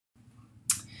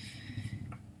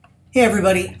Hey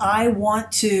everybody, I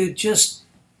want to just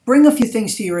bring a few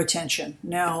things to your attention.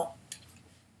 Now,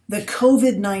 the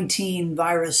COVID-19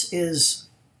 virus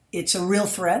it's a real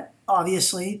threat.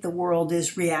 Obviously, the world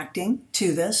is reacting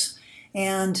to this,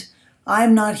 and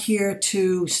I'm not here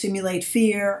to stimulate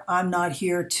fear. I'm not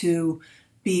here to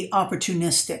be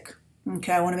opportunistic.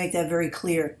 Okay, I want to make that very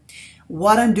clear.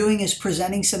 What I'm doing is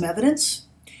presenting some evidence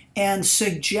and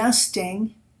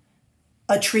suggesting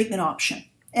a treatment option.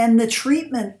 And the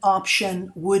treatment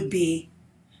option would be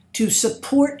to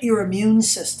support your immune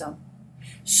system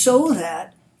so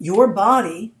that your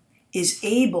body is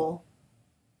able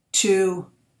to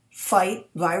fight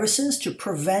viruses, to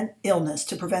prevent illness,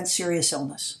 to prevent serious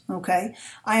illness. Okay?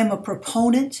 I am a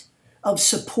proponent of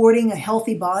supporting a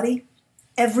healthy body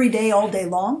every day, all day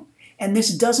long, and this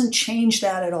doesn't change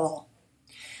that at all.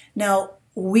 Now,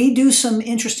 we do some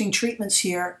interesting treatments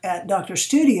here at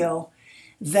doctorsstudio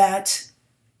that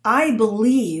I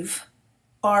believe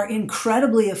are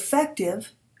incredibly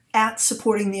effective at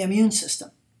supporting the immune system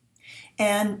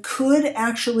and could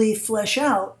actually flesh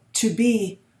out to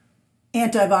be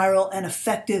antiviral and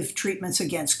effective treatments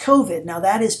against COVID. Now,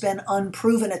 that has been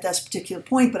unproven at this particular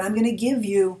point, but I'm going to give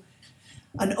you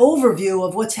an overview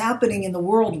of what's happening in the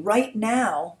world right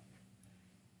now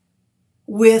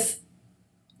with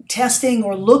testing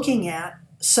or looking at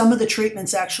some of the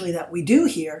treatments actually that we do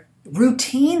here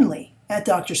routinely at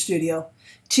doctorsstudio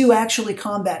to actually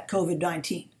combat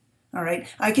COVID-19. All right,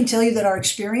 I can tell you that our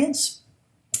experience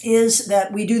is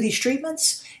that we do these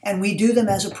treatments and we do them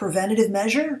as a preventative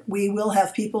measure. We will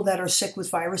have people that are sick with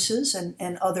viruses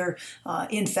and other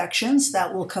infections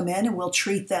that will come in and we'll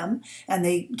treat them and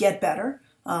they get better.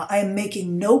 I am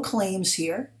making no claims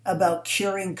here about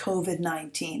curing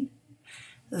COVID-19,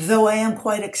 though I am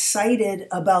quite excited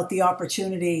about the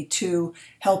opportunity to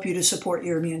help you to support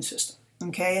your immune system.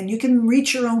 Okay, and you can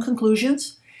reach your own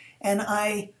conclusions, and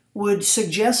I would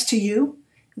suggest to you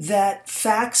that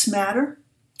facts matter,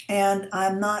 and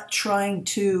I'm not trying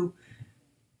to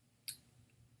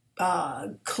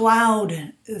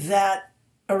cloud that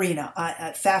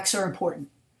arena. Facts are important.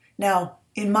 Now,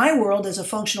 in my world as a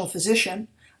functional physician,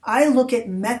 I look at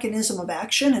mechanism of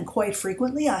action, and quite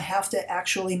frequently I have to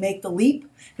actually make the leap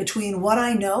between what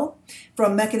I know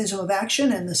from mechanism of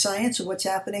action and the science of what's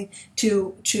happening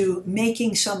to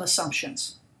making some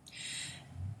assumptions.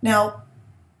 Now,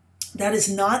 that is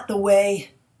not the way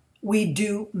we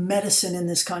do medicine in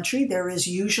this country. There is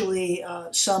usually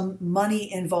some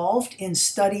money involved in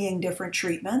studying different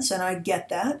treatments, and I get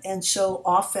that. And so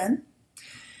often,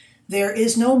 there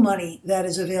is no money that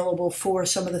is available for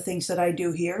some of the things that I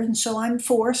do here, and so I'm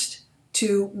forced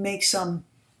to make some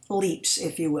leaps,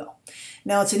 if you will.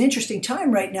 Now, it's an interesting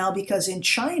time right now because in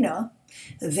China,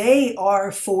 they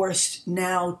are forced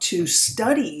now to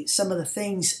study some of the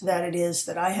things that it is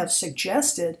that I have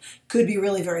suggested could be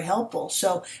really very helpful.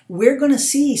 So we're going to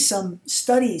see some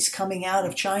studies coming out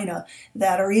of China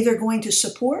that are either going to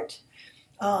support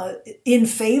in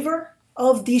favor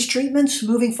of these treatments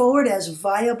moving forward as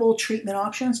viable treatment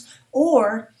options,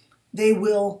 or they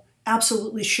will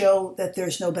absolutely show that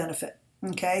there's no benefit.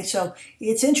 Okay, so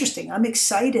it's interesting. I'm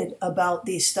excited about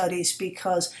these studies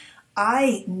because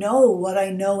I know what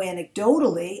I know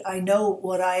anecdotally. I know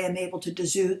what I am able to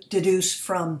deduce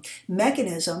from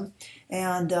mechanism,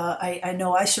 and I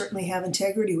know I certainly have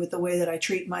integrity with the way that I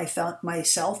treat myself,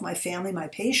 my family, my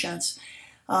patients,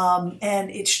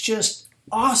 and it's just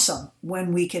awesome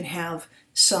when we can have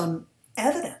some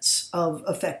evidence of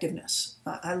effectiveness.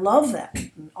 I love that.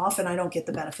 Often I don't get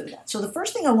the benefit of that. So the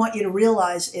first thing I want you to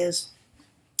realize is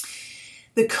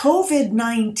the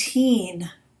COVID-19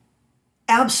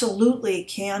 absolutely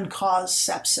can cause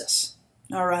sepsis.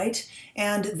 All right.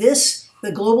 And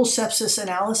the global sepsis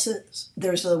analysis,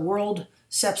 there's the World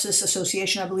Sepsis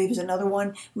Association, I believe is another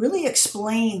one, really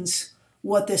explains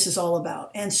what this is all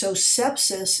about. And so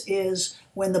sepsis is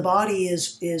when the body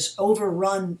is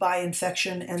overrun by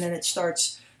infection and then it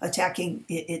starts attacking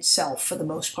itself for the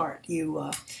most part.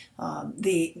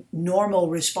 The normal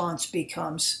response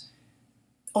becomes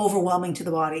overwhelming to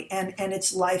the body, and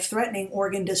it's life-threatening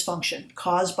organ dysfunction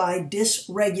caused by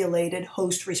dysregulated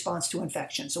host response to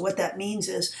infection. So what that means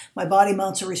is my body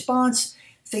mounts a response,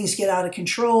 things get out of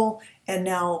control, and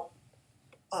now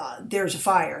there's a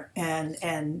fire,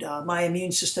 and my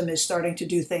immune system is starting to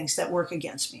do things that work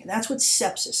against me. And that's what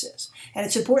sepsis is. And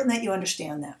it's important that you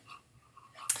understand that.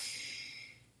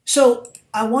 So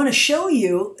I want to show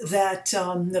you that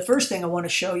the first thing I want to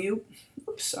show you,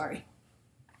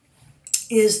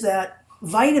 is that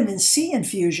vitamin C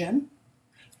infusion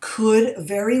could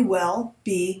very well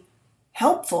be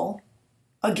helpful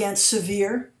against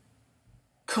severe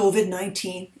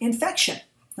COVID-19 infection.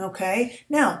 Okay,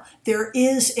 now there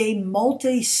is a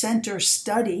multi-center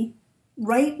study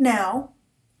right now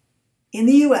in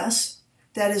the US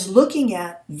that is looking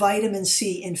at vitamin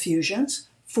C infusions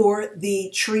for the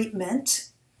treatment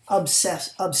of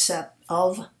sepsis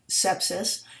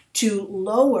to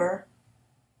lower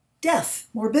death,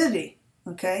 morbidity,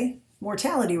 okay,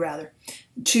 mortality rather,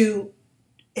 to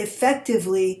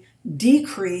effectively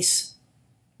decrease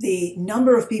the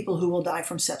number of people who will die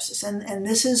from sepsis. And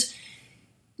this is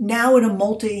now in a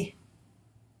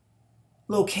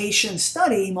multi-location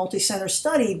study, multi-center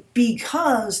study,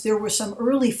 because there were some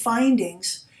early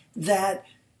findings that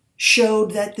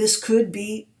showed that this could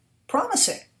be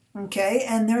promising, okay?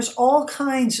 And there's all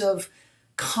kinds of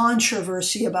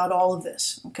controversy about all of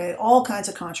this, okay? All kinds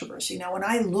of controversy. Now, when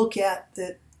I look at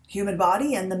the human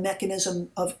body and the mechanism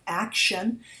of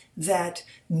action that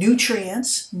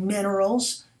nutrients,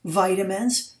 minerals,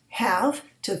 vitamins have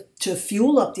to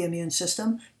fuel up the immune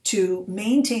system, to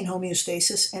maintain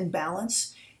homeostasis and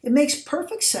balance, it makes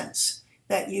perfect sense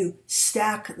that you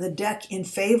stack the deck in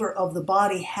favor of the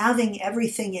body having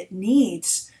everything it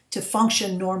needs to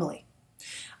function normally.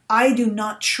 I do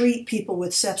not treat people with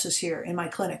sepsis here in my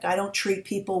clinic. I don't treat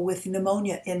people with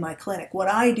pneumonia in my clinic. What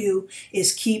I do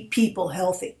is keep people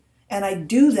healthy. And I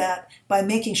do that by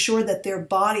making sure that their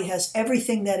body has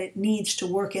everything that it needs to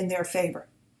work in their favor.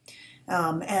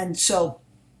 And so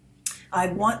I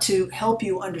want to help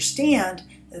you understand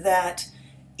that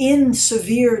in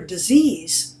severe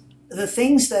disease, the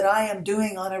things that I am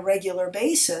doing on a regular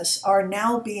basis are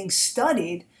now being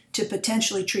studied to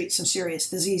potentially treat some serious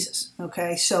diseases,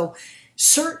 okay? So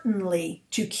certainly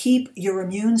to keep your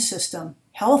immune system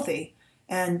healthy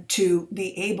and to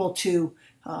be able to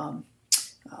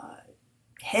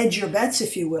hedge your bets,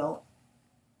 if you will,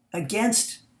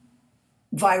 against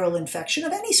viral infection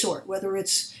of any sort, whether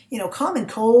it's, common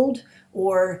cold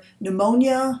or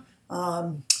pneumonia,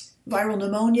 viral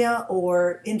pneumonia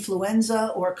or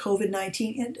influenza or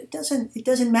COVID-19, it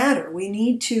doesn't matter. We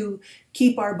need to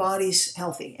keep our bodies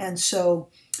healthy. And so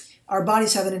our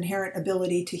bodies have an inherent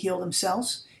ability to heal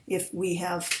themselves if we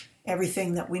have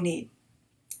everything that we need.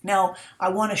 Now, I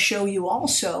want to show you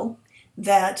also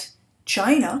that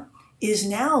China is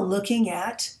now looking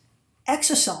at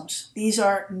exosomes. These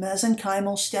are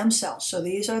mesenchymal stem cells. So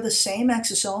these are the same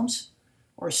exosomes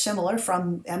or similar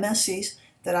from MSCs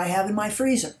that I have in my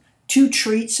freezer to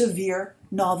treat severe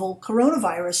novel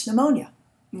coronavirus pneumonia.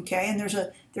 Okay, and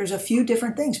there's a few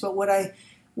different things, but what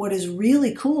is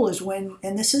really cool is when,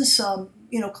 and this is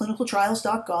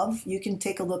clinicaltrials.gov, you can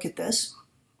take a look at this.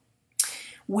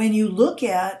 When you look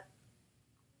at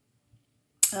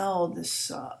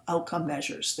this outcome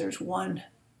measures, there's one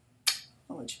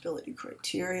eligibility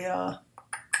criteria.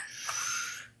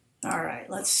 All right,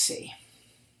 let's see.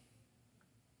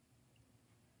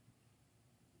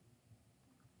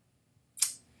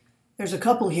 There's a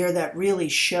couple here that really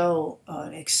show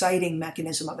an exciting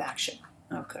mechanism of action.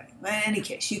 Okay, in any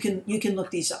case, you can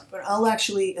look these up, but I'll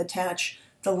actually attach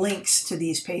the links to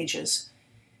these pages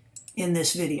in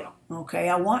this video. Okay,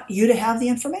 I want you to have the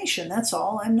information, that's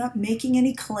all. I'm not making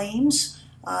any claims.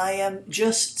 I am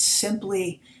just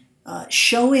simply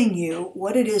showing you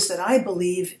what it is that I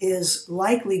believe is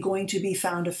likely going to be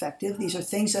found effective. These are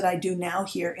things that I do now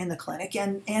here in the clinic,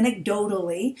 and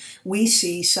anecdotally, we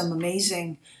see some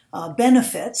amazing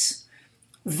benefits,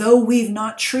 though we've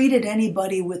not treated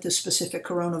anybody with a specific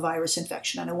coronavirus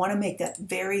infection. And I want to make that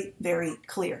very, very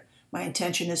clear. My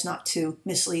intention is not to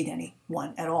mislead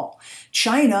anyone at all.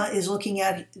 China is looking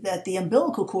at the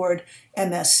umbilical cord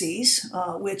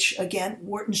MSCs, which again,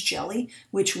 Wharton's jelly,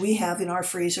 which we have in our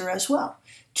freezer as well,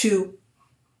 to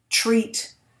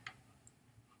treat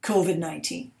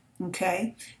COVID-19,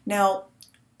 okay? Now,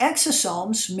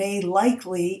 exosomes may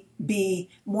likely be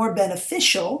more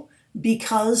beneficial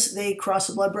because they cross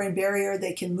the blood-brain barrier.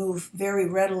 They can move very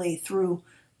readily through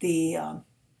the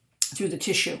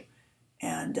tissue.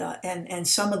 And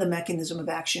some of the mechanism of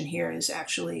action here is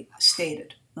actually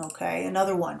stated, okay?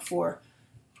 Another one for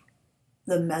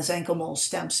the mesenchymal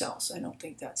stem cells. I don't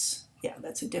think that's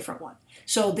a different one.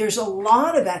 So there's a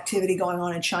lot of activity going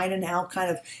on in China now, kind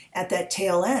of at that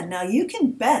tail end. Now, you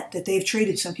can bet that they've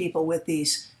treated some people with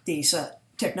these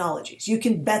technologies. You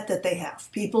can bet that they have.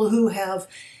 People who have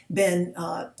been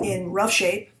in rough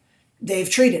shape, they've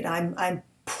treated. I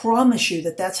promise you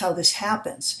that that's how this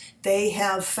happens. They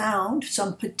have found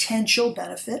some potential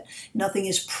benefit. Nothing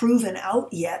is proven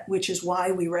out yet, which is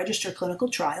why we register clinical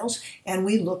trials and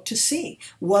we look to see,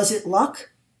 was it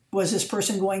luck? Was this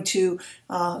person going to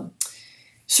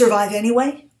survive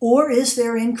anyway? Or is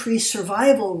there increased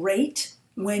survival rate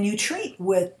when you treat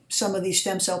with some of these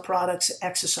stem cell products,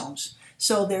 exosomes.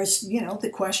 So there's,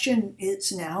 the question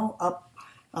is now up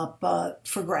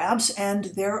for grabs, and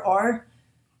there are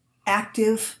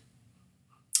active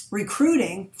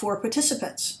recruiting for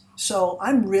participants. So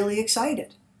I'm really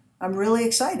excited. I'm really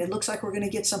excited. Looks like we're going to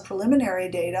get some preliminary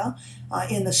data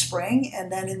in the spring,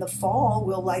 and then in the fall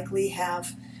we'll likely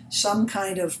have some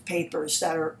kind of papers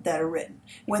that are written.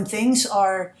 When things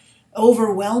are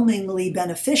overwhelmingly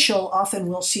beneficial, often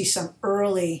we'll see some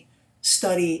early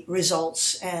study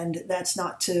results, and that's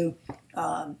not to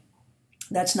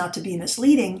be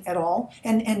misleading at all.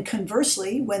 And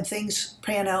conversely, when things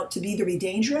pan out to either be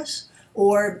dangerous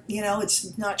or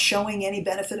it's not showing any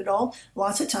benefit at all,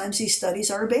 lots of times these studies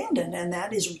are abandoned, and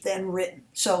that is then written.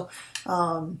 So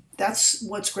that's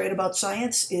what's great about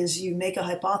science, is you make a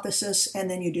hypothesis and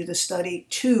then you do the study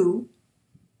to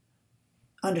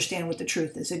understand what the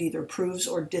truth is. It either proves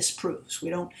or disproves. We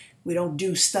don't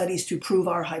do studies to prove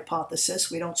our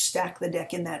hypothesis. We don't stack the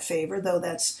deck in that favor, though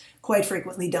that's quite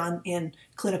frequently done in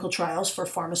clinical trials for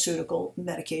pharmaceutical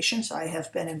medications. I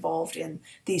have been involved in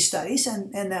these studies,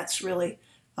 and that's really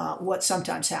what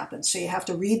sometimes happens. So you have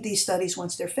to read these studies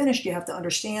once they're finished. You have to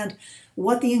understand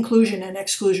what the inclusion and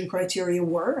exclusion criteria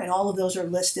were, and all of those are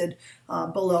listed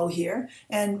below here.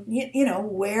 And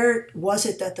where was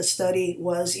it that the study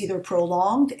was either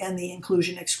prolonged and the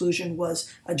inclusion exclusion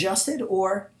was adjusted,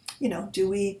 or do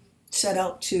we set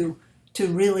out to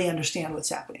really understand what's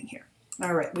happening here?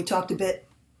 All right, we talked a bit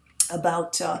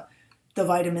about the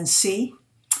vitamin C.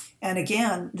 And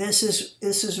again, this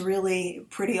is really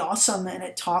pretty awesome, and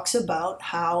it talks about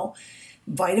how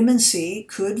vitamin C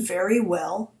could very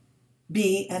well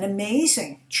be an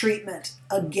amazing treatment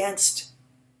against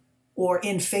or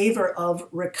in favor of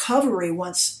recovery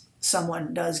once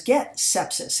someone does get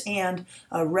sepsis and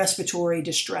respiratory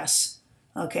distress,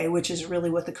 okay, which is really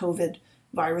what the COVID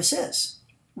virus is,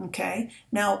 okay?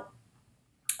 Now,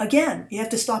 again, you have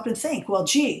to stop and think, well,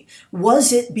 gee,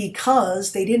 was it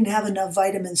because they didn't have enough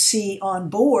vitamin C on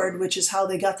board, which is how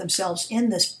they got themselves in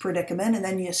this predicament, and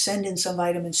then you send in some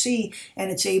vitamin C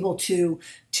and it's able to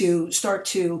start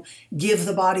to give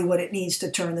the body what it needs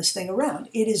to turn this thing around?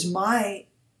 It is my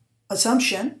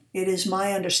assumption, it is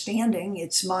my understanding,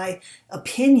 it's my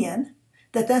opinion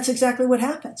that that's exactly what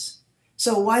happens.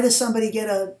 So why does somebody get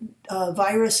a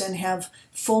virus and have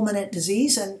fulminant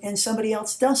disease and somebody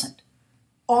else doesn't?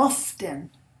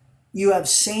 Often you have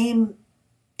same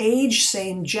age,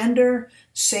 same gender,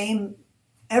 same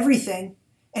everything,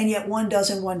 and yet one does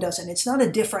and one doesn't. It's not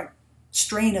a different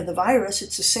strain of the virus,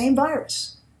 it's the same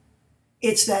virus.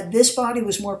 It's that this body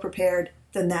was more prepared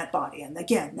than that body. And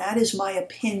again, that is my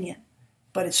opinion,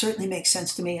 but it certainly makes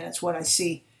sense to me, and it's what I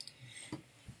see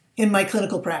in my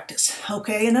clinical practice.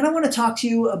 Okay, and then I want to talk to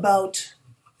you about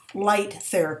light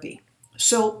therapy.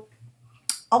 So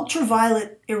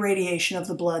ultraviolet irradiation of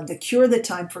the blood, the cure that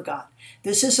time forgot.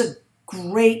 This is a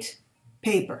great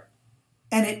paper,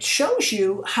 and it shows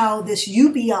you how this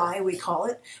UBI, we call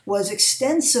it, was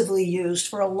extensively used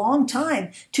for a long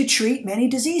time to treat many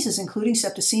diseases, including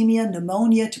septicemia,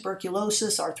 pneumonia,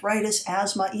 tuberculosis, arthritis,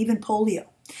 asthma, even polio.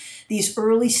 These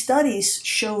early studies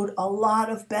showed a lot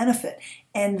of benefit,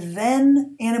 and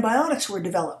then antibiotics were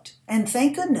developed. And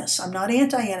thank goodness, I'm not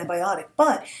anti-antibiotic,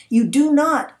 but you do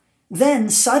not then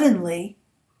suddenly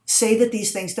say that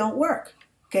these things don't work.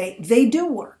 Okay, they do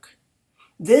work.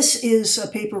 This is a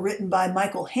paper written by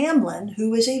Michael Hamlin,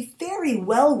 who is a very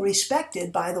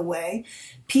well-respected, by the way,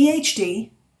 PhD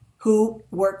who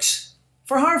works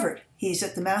for Harvard. He's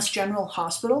at the Mass General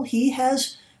Hospital. He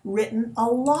has written a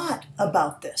lot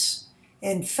about this.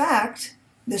 In fact,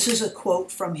 this is a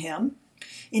quote from him.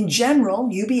 In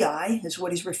general, UBI, is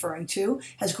what he's referring to,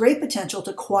 has great potential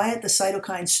to quiet the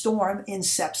cytokine storm in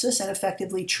sepsis and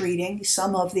effectively treating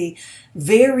some of the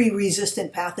very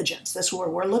resistant pathogens. That's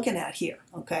what we're looking at here,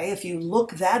 okay? If you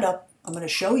look that up, I'm going to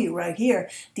show you right here.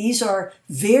 These are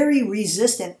very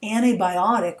resistant,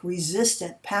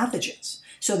 antibiotic-resistant pathogens.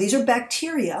 So these are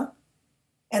bacteria,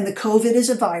 and the COVID is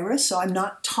a virus, so I'm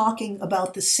not talking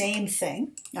about the same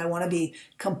thing. I want to be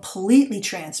completely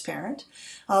transparent.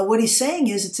 What he's saying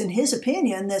is, it's in his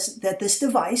opinion that this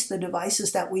device, the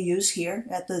devices that we use here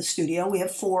at the studio, we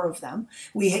have 4 of them,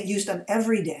 we use them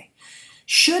every day,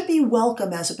 should be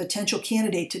welcome as a potential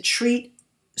candidate to treat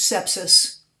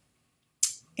sepsis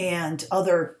and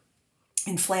other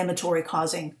inflammatory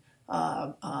causing,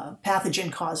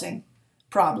 pathogen causing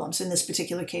problems. In this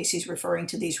particular case, he's referring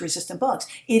to these resistant bugs.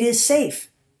 It is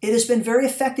safe. It has been very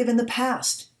effective in the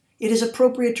past. it is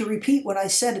appropriate to repeat what I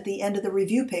said at the end of the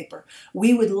review paper.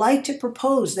 We would like to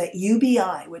propose that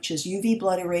UBI, which is UV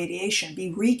blood irradiation,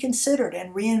 be reconsidered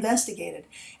and reinvestigated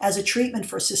as a treatment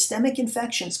for systemic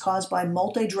infections caused by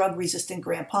multi-drug resistant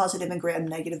gram-positive and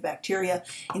gram-negative bacteria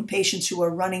in patients who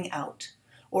are running out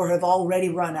or have already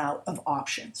run out of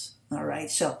options. All right,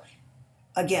 so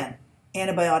again,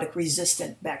 antibiotic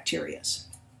resistant bacteria.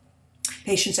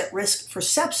 Patients at risk for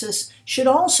sepsis should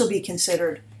also be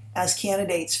considered as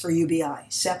candidates for UBI.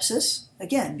 Sepsis,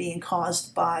 again, being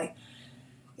caused by,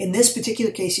 in this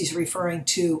particular case, he's referring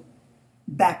to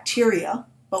bacteria,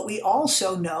 but we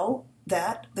also know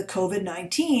that the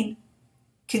COVID-19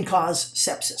 can cause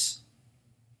sepsis.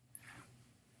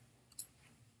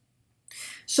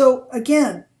 So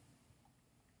again,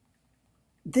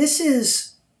 this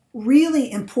is really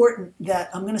important that,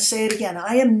 I'm going to say it again,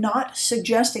 I am not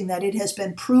suggesting that it has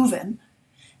been proven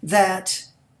that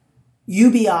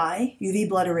UBI, UV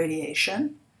blood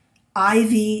irradiation,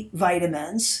 IV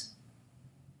vitamins,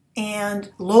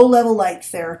 and low-level light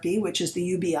therapy, which is the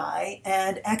UBI,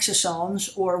 and exosomes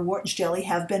or Wharton's jelly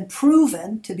have been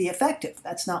proven to be effective.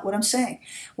 That's not what I'm saying.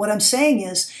 What I'm saying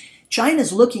is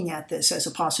China's looking at this as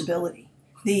a possibility.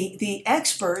 The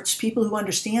experts, people who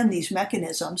understand these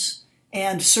mechanisms,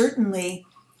 and certainly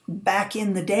back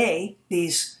in the day,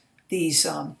 these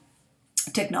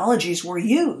technologies were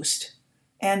used.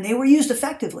 And they were used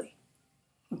effectively,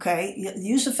 okay?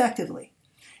 Used effectively.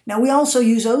 Now, we also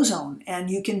use ozone,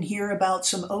 and you can hear about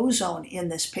some ozone in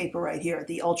this paper right here,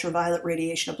 the ultraviolet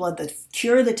radiation of blood, the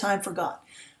cure that time forgot.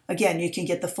 Again, you can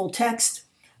get the full text.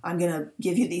 I'm going to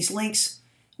give you these links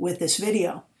with this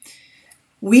video.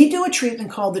 We do a treatment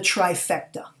called the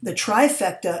TRIFECA. The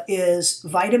TRIFECA is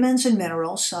vitamins and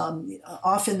minerals,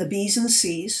 often the B's and the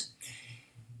C's,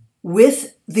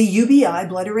 with the UBI,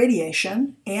 blood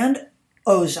irradiation, and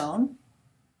ozone.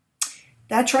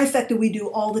 That trifecta we do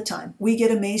all the time. We get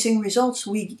amazing results.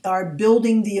 We are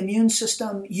building the immune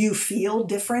system. You feel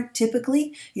different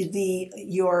typically.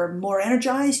 You're more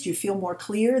energized. You feel more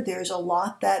clear. There's a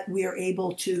lot that we're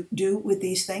able to do with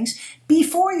these things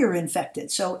before you're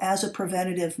infected, so as a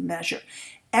preventative measure.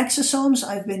 Exosomes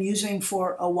I've been using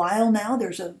for a while now.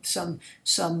 There's some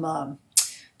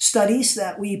studies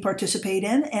that we participate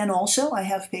in, and also I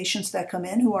have patients that come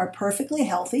in who are perfectly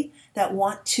healthy that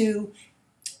want to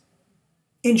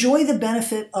enjoy the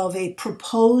benefit of a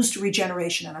proposed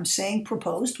regeneration. And I'm saying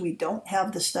proposed. We don't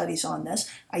have the studies on this.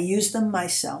 I use them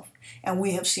myself, and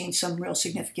we have seen some real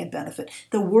significant benefit.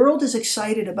 The world is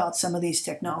excited about some of these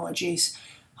technologies,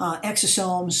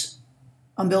 exosomes,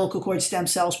 umbilical cord stem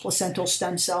cells, placental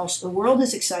stem cells. The world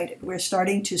is excited. We're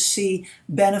starting to see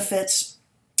benefits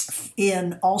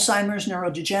in Alzheimer's,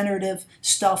 neurodegenerative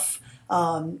stuff,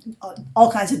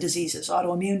 all kinds of diseases,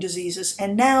 autoimmune diseases.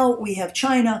 And now we have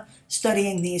China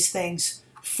studying these things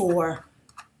for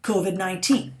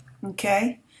COVID-19,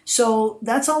 okay? So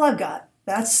that's all I've got.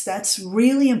 That's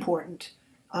really important.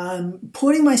 I'm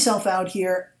putting myself out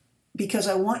here because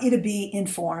I want you to be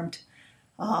informed,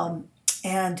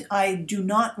 and I do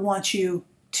not want you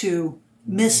to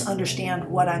misunderstand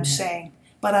what I'm saying.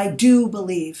 But I do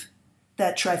believe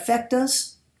that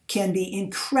trifectas can be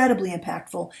incredibly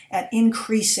impactful at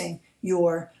increasing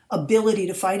your ability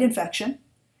to fight infection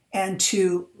and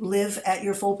to live at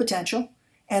your full potential.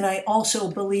 And I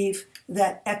also believe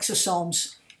that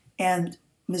exosomes and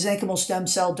mesenchymal stem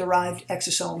cell derived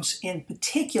exosomes in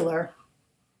particular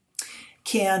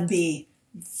can be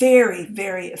very,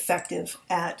 very effective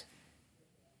at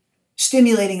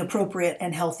stimulating appropriate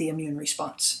and healthy immune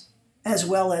response, as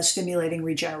well as stimulating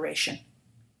regeneration.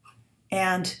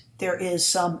 And there is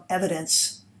some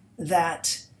evidence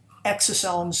that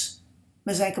exosomes,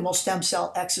 mesenchymal stem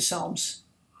cell exosomes,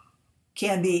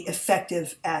 can be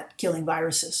effective at killing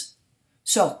viruses.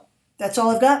 So that's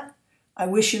all I've got. I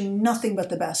wish you nothing but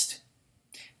the best.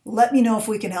 Let me know if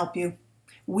we can help you.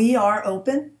 We are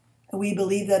open. We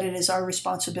believe that it is our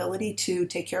responsibility to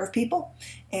take care of people,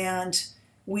 and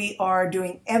we are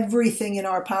doing everything in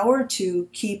our power to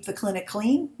keep the clinic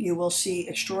clean. You will see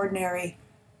extraordinary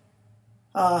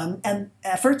and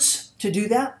efforts to do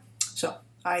that. So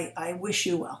I wish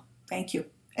you well. Thank you.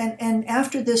 And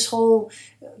after this whole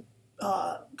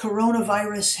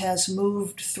coronavirus has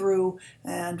moved through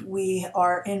and we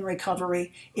are in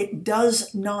recovery, it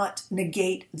does not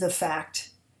negate the fact.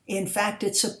 In fact,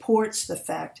 it supports the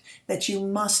fact that you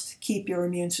must keep your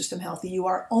immune system healthy. You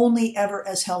are only ever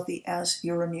as healthy as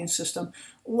your immune system.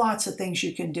 Lots of things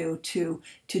you can do to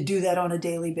do that on a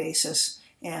daily basis.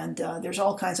 And there's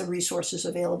all kinds of resources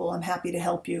available. I'm happy to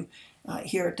help you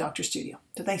here at Doctor Studio.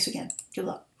 So thanks again. Good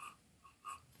luck.